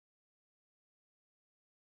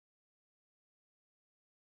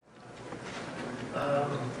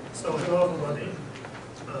So hello everybody.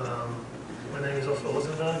 My name is Ofer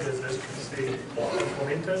Rosenberg, as you can see from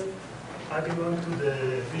Intel. I belong to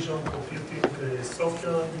the Vision Computing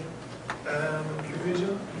Software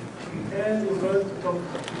division, and we're going to talk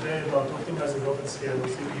today about optimizing OpenCL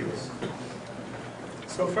CPUs.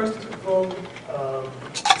 So first of all, a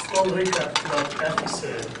small recap to what Afi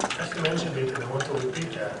said. Afi mentioned it, and I want to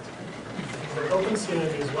repeat that. But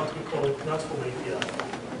OpenCL is what we call a platform API.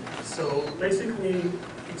 So basically,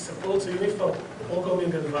 it supports a uniform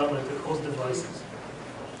programming environment across devices.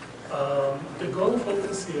 The goal of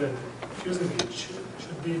OpenCL, using it,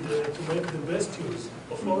 should be to make the best use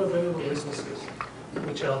of all available resources,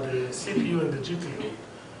 which are the CPU and the GPU,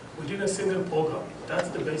 within a single program. That's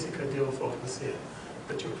the basic idea of OpenCL,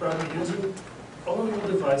 that you're probably using all of your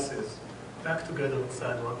devices back together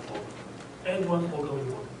inside one program, and one programming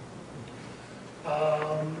model.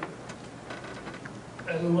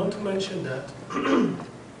 And we want to mention that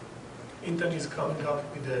Intel is coming up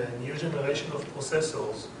with a new generation of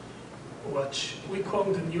processors, which we call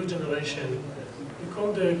the new generation. We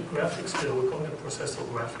call the graphics layer, we call them processor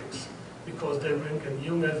graphics, because they bring a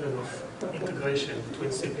new level of integration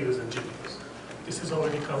between CPUs and GPUs. This is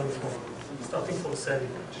already coming from, starting from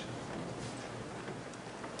SIGGRAPH.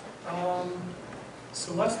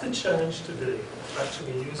 So what's the challenge today of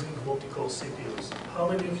actually using multi-core CPUs? How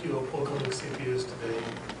many of you are programming CPUs today,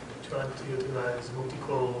 trying to utilize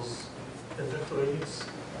multi-cores and vector units?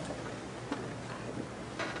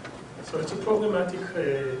 So it's a problematic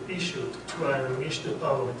issue to try and unleash the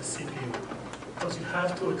power of the CPU, because you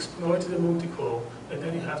have to exploit the multi-core, and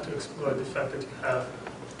then you have to exploit the fact that you have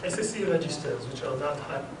SSE registers, which are not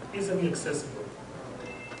easily accessible.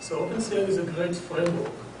 So OpenCL is a great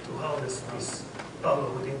framework to harness this power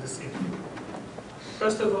within the CPU.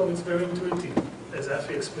 First of all, it's very intuitive, as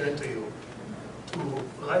Afi explained to you. To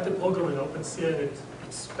write the program in OpenCL, it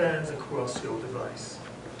spans across your device.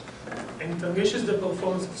 And it unleashes the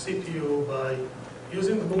performance of CPU by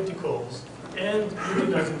using multi-cores and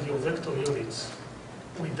utilizing your vector units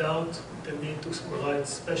without the need to write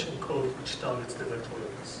special code which targets the vector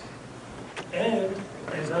units. And,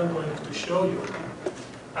 as I'm going to show you,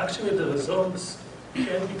 actually the results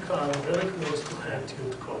can become very close to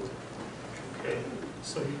hand-tuned code. Okay?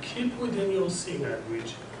 So you keep within your C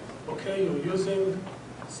language. Okay, you're using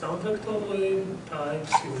some vector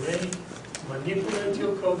types, you may manipulate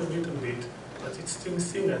your code a little bit, but it's still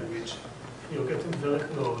C language. You're getting very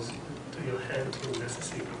close to your hand-tuned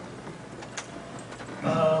SSE.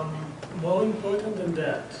 More important than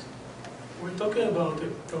that, we're talking about a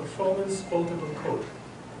performance portable code.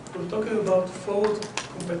 We're talking about forward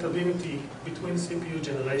compatibility between CPU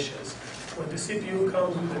generations. When the CPU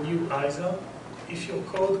comes with a new ISA, if your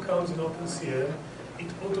code comes in OpenCL,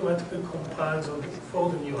 it automatically compiles for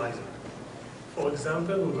the new ISA. For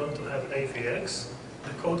example, we're going to have AVX,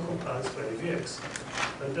 the code compiles for AVX.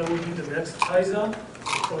 And there will be the next ISA,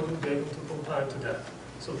 the code will be able to compile to that.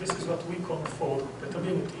 So this is what we call forward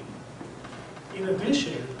compatibility. In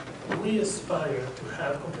addition, we aspire to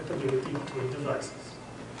have compatibility between devices.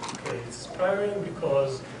 Okay, it's aspiring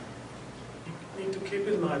because you need to keep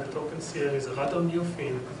in mind that OpenCL is a rather new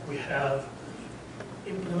thing. We have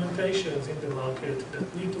implementations in the market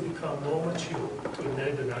that need to become more mature to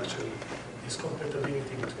enable actually this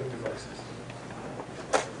compatibility between devices.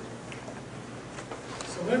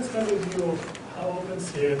 So let's have a view of how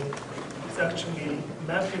OpenCL is actually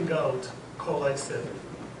mapping out Core i7.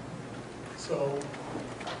 So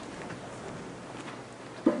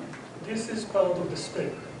this is part of the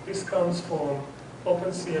spec. This comes from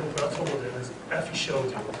OpenCL platform model, as Afi showed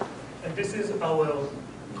you. And this is our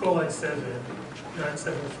Core i7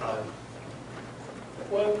 975.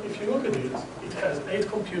 Well, if you look at it, it has 8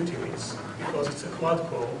 compute units, because it's a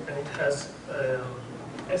quad-core, and it has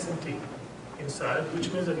SMT inside,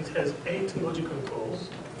 which means that it has 8 logical cores.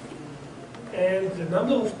 And the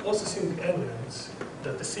number of processing elements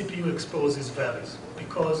that the CPU exposes varies,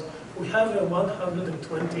 because we have a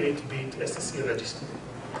 128-bit SSE register.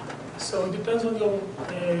 So it depends on your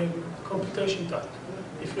computation type.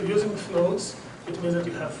 If you're using floats, it means that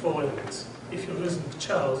you have 4 elements. If you're using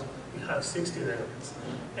chars, you have 16 elements.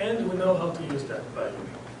 And we know how to use that, by the way.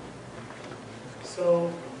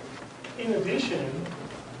 So, in addition,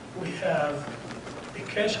 we have a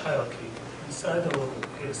cache hierarchy inside our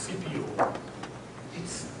CPU.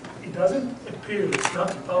 It doesn't appear, it's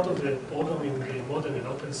not part of the programming model in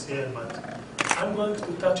OpenCL, but I'm going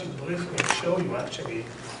to touch it briefly and show you actually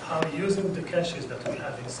how using the caches that we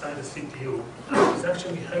have inside the CPU is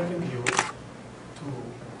actually helping you to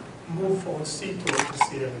move from C to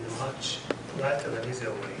OpenCL in a much lighter and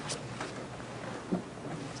easier way.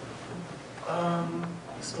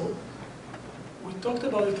 So So we talked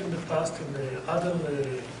about it in the past in the other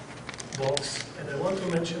box, and I want to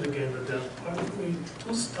mention again that there are primarily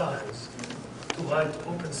two styles to write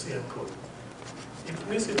OpenCL code: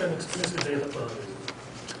 implicit and explicit data parallelism.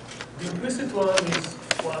 The implicit one is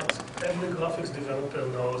what every graphics developer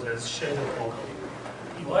knows as shader programming.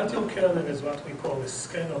 You write your kernel as what we call a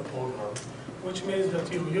scalar program, which means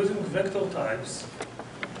that you're using vector types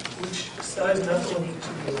which size naturally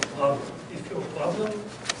to your problem. If your problem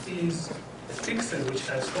is a pixel which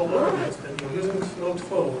has 4 elements, then you're using float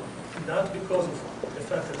 4, not because of the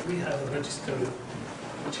fact that we have a register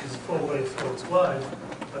which is 4-way floats wide,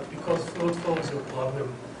 but because float 4 is your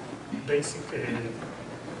problem basic data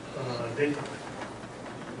type.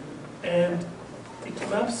 And it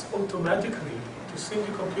maps automatically to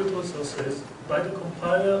single compute resources by the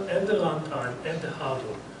compiler and the runtime and the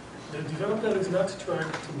hardware. The developer is not trying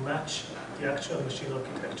to match the actual machine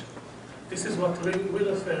architecture. This is what we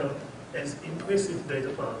refer as implicit data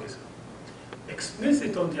parallelism.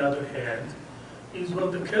 Explicit, on the other hand, is where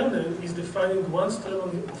the kernel is defining one stream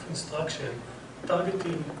of instruction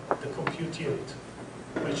targeting the compute unit,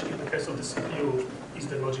 which in the case of the CPU is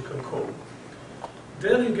the logical core.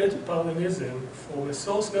 There you get parallelism from a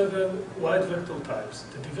source level wide vector types.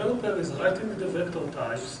 The developer is writing the vector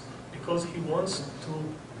types because he wants to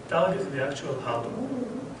target the actual hardware.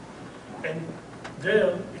 And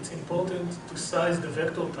there it's important to size the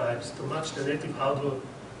vector types to match the native hardware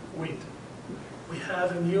width. We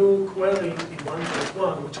have a new query in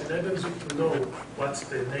 1.1 which enables you to know what's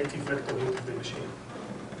the native vector width of the machine.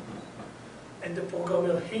 And the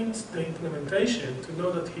programmer hints the implementation to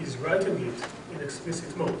know that he's writing it in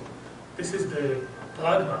explicit mode. This is the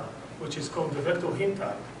pragma, which is called the vector hint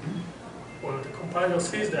type, where the compiler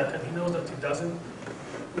sees that and he knows that it doesn't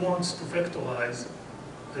want to vectorize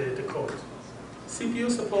the code. CPU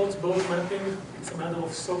supports both mapping. It's a matter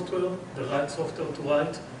of software, the right software to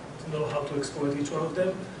write, to know how to exploit each one of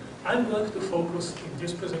them. I'm going to focus in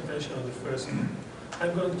this presentation on the first one.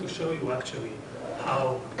 I'm going to show you actually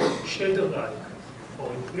how shader-like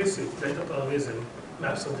or implicit data parallelism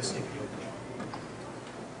maps on the CPU.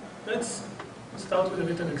 Let's start with a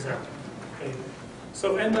little example. Okay.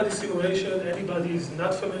 So Endbody simulation, anybody is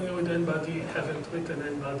not familiar with Endbody, haven't written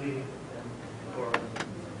Endbody or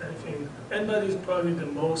anything. Endbody is probably the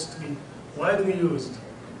most widely used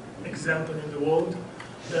example in the world.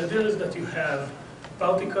 The idea is that you have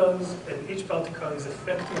particles, and each particle is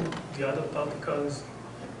affecting the other particles.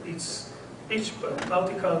 Each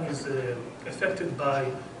particle is affected by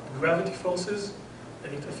gravity forces,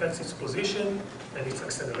 and it affects its position and its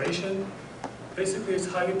acceleration. Basically, it's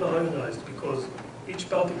highly parallelized because each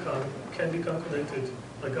particle can be calculated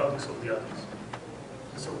regardless of the others.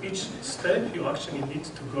 So each step, you actually need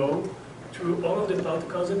to go through all of the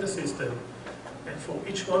particles in the system, and for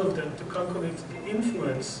each one of them to calculate the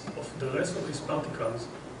influence of the rest of these particles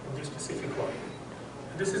on this specific one.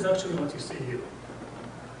 And this is actually what you see here.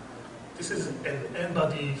 This is an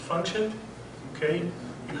Endbody function, okay?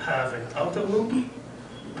 You have an outer loop,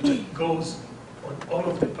 which goes on all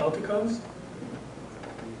of the particles,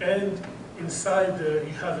 and inside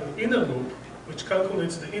you have an inner loop, which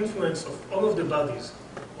calculates the influence of all of the bodies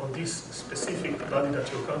on this specific body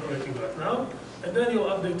that you're calculating right now, and then you're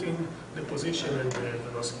updating the position and the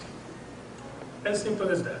velocity. As simple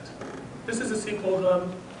as that. This is a C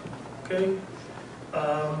program, okay?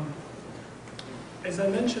 As I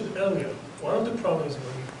mentioned earlier, one of the problems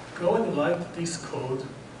when you go and write this code,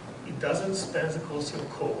 it doesn't span across your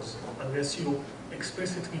cores unless you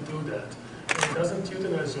explicitly do that. And it doesn't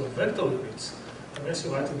utilize your vector units unless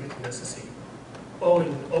you're writing it in SSE or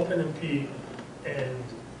in OpenMP and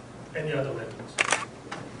any other methods.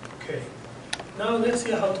 Okay. Now let's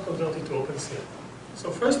see how to convert it to OpenCL.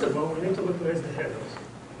 So first of all, we need to replace the headers.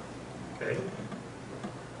 Okay.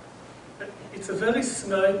 It's a very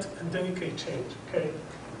slight and delicate change. Okay.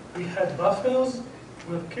 We had buffers.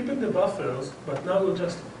 We're keeping the buffers, but now we're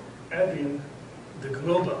just adding the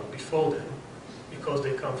global before them because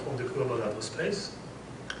they come from the global address space.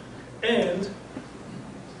 And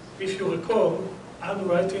if you recall, I'm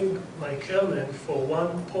writing my kernel for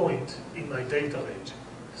one point in my data range.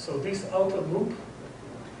 So this outer loop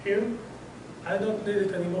here, I don't need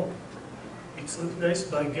it anymore. It's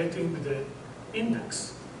replaced by getting the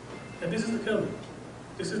index. And this is the kernel.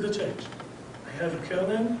 This is the change. I have a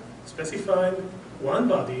kernel specifying one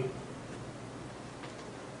body,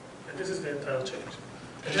 and this is the entire change.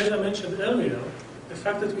 And as I mentioned earlier, the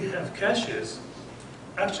fact that we have caches,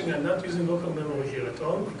 actually I'm not using local memory here at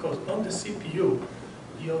all, because on the CPU,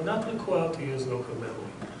 you're not required to use local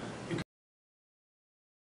memory.